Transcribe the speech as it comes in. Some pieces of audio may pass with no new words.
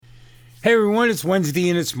Hey everyone, it's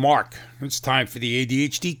Wednesday and it's Mark. It's time for the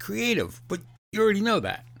ADHD Creative, but you already know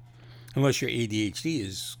that. Unless your ADHD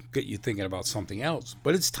has got you thinking about something else.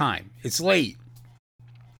 But it's time. It's late.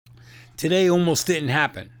 Today almost didn't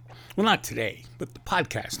happen. Well, not today, but the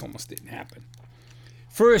podcast almost didn't happen.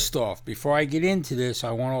 First off, before I get into this,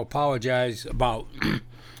 I want to apologize about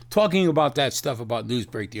talking about that stuff about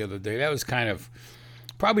Newsbreak the other day. That was kind of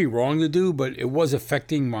probably wrong to do, but it was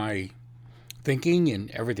affecting my thinking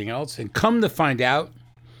and everything else. And come to find out,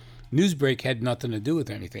 Newsbreak had nothing to do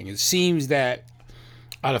with anything. It seems that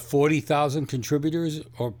out of 40,000 contributors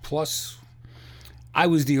or plus, I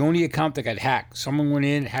was the only account that got hacked. Someone went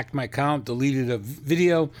in, hacked my account, deleted a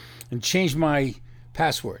video, and changed my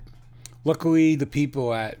password. Luckily, the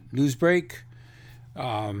people at Newsbreak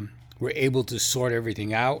were able to sort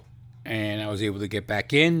everything out, and I was able to get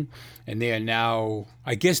back in. And they are now,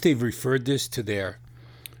 I guess they've referred this to their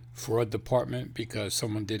fraud department because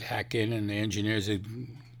someone did hack in and the engineers are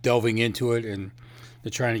delving into it and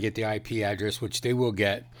they're trying to get the IP address, which they will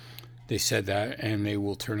get. They said that, and they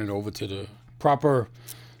will turn it over to the proper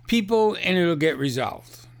people and it'll get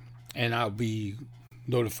resolved. And I'll be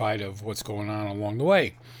notified of what's going on along the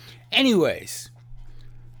way. Anyways,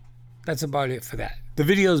 that's about it for that. The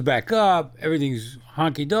video's back up. Everything's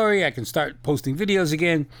honky-dory. I can start posting videos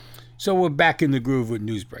again. So we're back in the groove with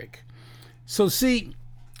Newsbreak. So see,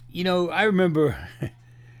 I remember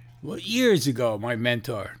years ago, my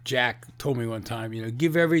mentor, Jack, told me one time,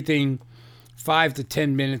 give everything 5 to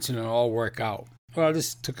 10 minutes and it'll all work out. Well,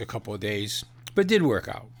 this took a couple of days, but it did work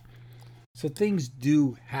out. So things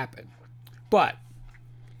do happen. But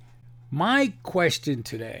my question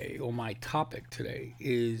today, or my topic today,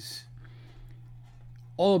 is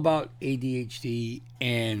all about ADHD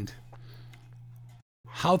and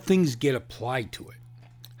how things get applied to it.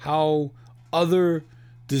 How other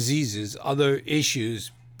diseases, other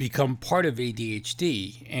issues become part of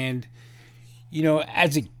ADHD. And,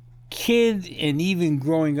 as a kid and even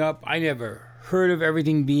growing up, I never heard of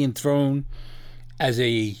everything being thrown as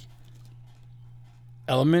a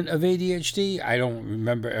element of ADHD. I don't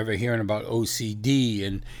remember ever hearing about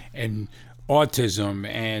OCD and autism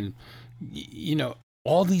and,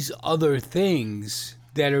 all these other things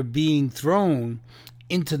that are being thrown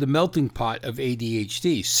into the melting pot of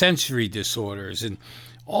ADHD, sensory disorders and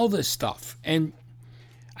all this stuff. And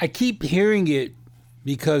I keep hearing it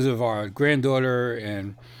because of our granddaughter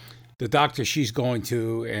and the doctor she's going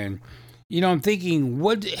to. And, I'm thinking,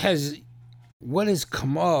 what has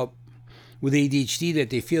come up with ADHD that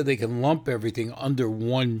they feel they can lump everything under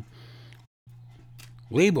one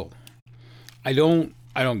label? I don't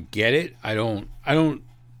get it. I don't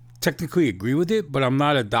technically agree with it, but I'm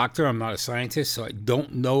not a doctor. I'm not a scientist. So I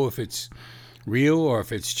don't know if it's real or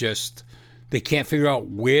if it's just they can't figure out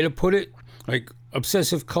where to put it. Like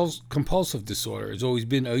obsessive compulsive disorder has always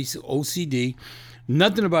been OCD.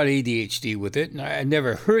 Nothing about ADHD with it. And I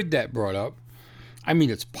never heard that brought up. I mean,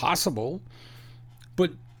 it's possible,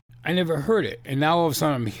 but I never heard it. And now all of a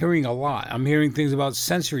sudden I'm hearing a lot. I'm hearing things about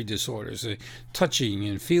sensory disorders, touching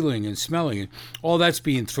and feeling and smelling. And all that's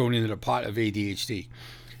being thrown into the pot of ADHD.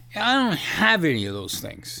 And I don't have any of those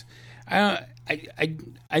things. I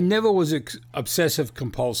never was obsessive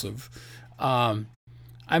compulsive. One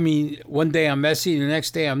day I'm messy and the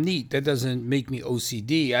next day I'm neat. That doesn't make me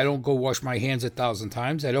OCD. I don't go wash my hands 1,000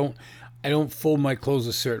 times. I don't fold my clothes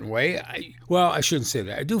a certain way. I shouldn't say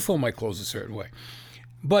that. I do fold my clothes a certain way.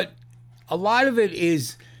 But a lot of it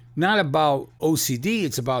is not about OCD.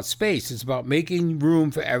 It's about space. It's about making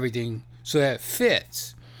room for everything so that it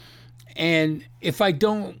fits. And if I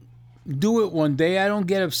don't do it one day, I don't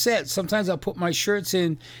get upset. Sometimes I'll put my shirts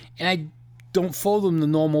in and I don't fold them the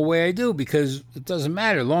normal way I do because it doesn't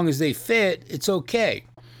matter. As long as they fit, it's okay.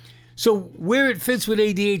 So where it fits with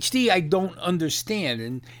ADHD, I don't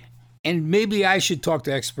understand. And maybe I should talk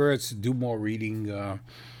to experts, do more reading.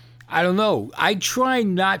 I don't know. I try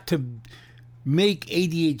not to make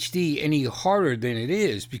ADHD any harder than it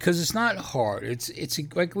is because it's not hard. It's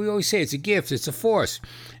like we always say, it's a gift. It's a force.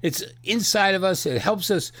 It's inside of us. It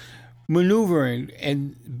helps us maneuver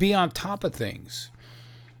and be on top of things.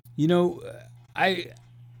 I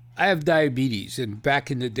have diabetes, and back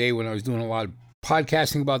in the day when I was doing a lot of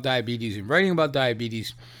podcasting about diabetes and writing about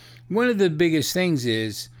diabetes, one of the biggest things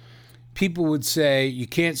is people would say, you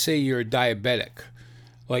can't say you're a diabetic.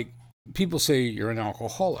 Like people say you're an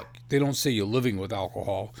alcoholic. They don't say you're living with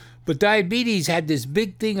alcohol. But diabetes had this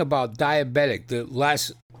big thing about diabetic, the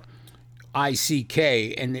last ICK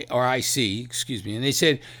and they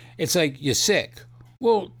said it's like you're sick.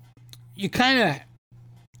 Well, you kind of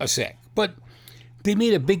are sick, but they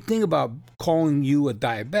made a big thing about calling you a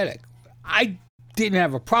diabetic. I didn't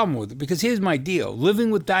have a problem with it. Because here's my deal.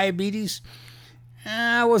 Living with diabetes,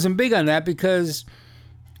 I wasn't big on that because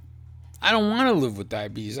I don't want to live with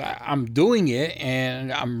diabetes. I'm doing it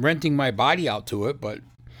and I'm renting my body out to it, but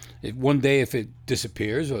one day if it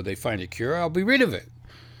disappears or they find a cure, I'll be rid of it.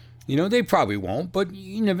 They probably won't, but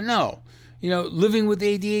you never know. Living with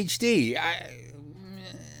ADHD,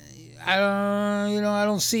 I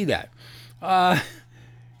don't see that.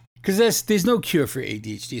 Because there's no cure for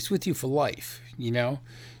ADHD. It's with you for life,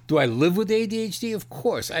 Do I live with ADHD? Of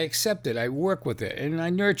course. I accept it. I work with it, and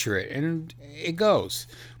I nurture it, and it goes.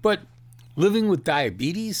 But living with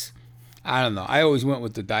diabetes, I don't know. I always went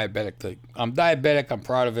with the diabetic thing. I'm diabetic. I'm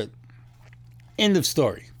proud of it. End of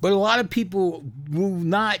story. But a lot of people will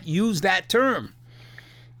not use that term.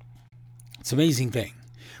 It's an amazing thing.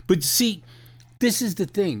 But see, this is the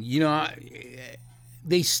thing.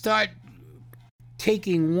 They start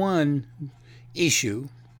taking one issue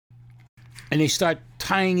and they start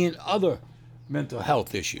tying in other mental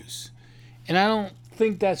health issues. And I don't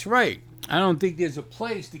think that's right. I don't think there's a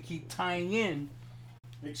place to keep tying in.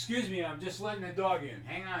 Excuse me, I'm just letting the dog in.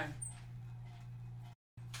 Hang on.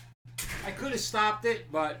 I could have stopped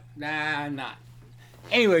it, but I'm not.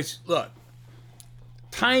 Anyways, look.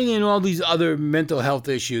 Tying in all these other mental health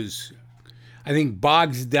issues, I think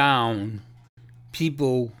bogs down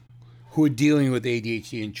people who are dealing with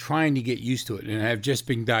ADHD and trying to get used to it and have just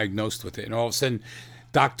been diagnosed with it. And all of a sudden,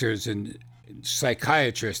 doctors and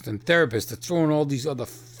psychiatrists and therapists are throwing all these other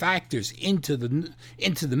factors into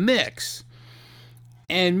the mix.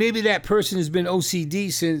 And maybe that person has been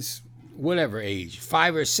OCD since whatever age,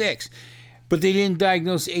 5 or 6, but they didn't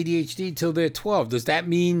diagnose ADHD till they're 12. Does that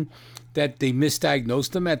mean that they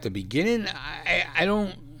misdiagnosed them at the beginning? I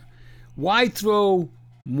don't. Why throw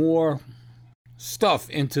more stuff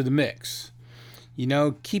into the mix?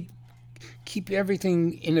 Keep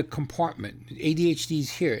everything in a compartment. ADHD's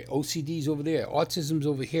here, OCD's over there, autism's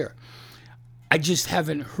over here. I just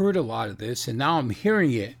haven't heard a lot of this, and now I'm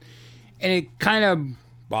hearing it, and it kind of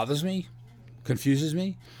bothers me, confuses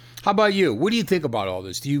me. How about you? What do you think about all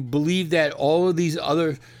this? Do you believe that all of these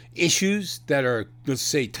other issues that are, let's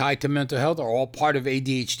say, tied to mental health are all part of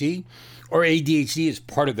ADHD, or ADHD is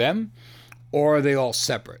part of them, or are they all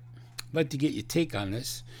separate? I'd like to get your take on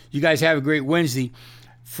this. You guys have a great Wednesday.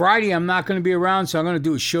 Friday, I'm not going to be around, so I'm going to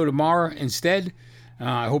do a show tomorrow instead.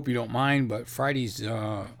 I hope you don't mind, but Fridays,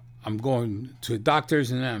 I'm going to a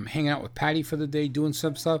doctor's and I'm hanging out with Patty for the day, doing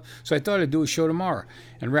some stuff. So I thought I'd do a show tomorrow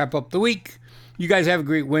and wrap up the week. You guys have a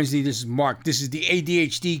great Wednesday. This is Mark. This is the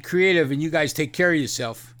ADHD Creative, and you guys take care of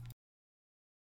yourself.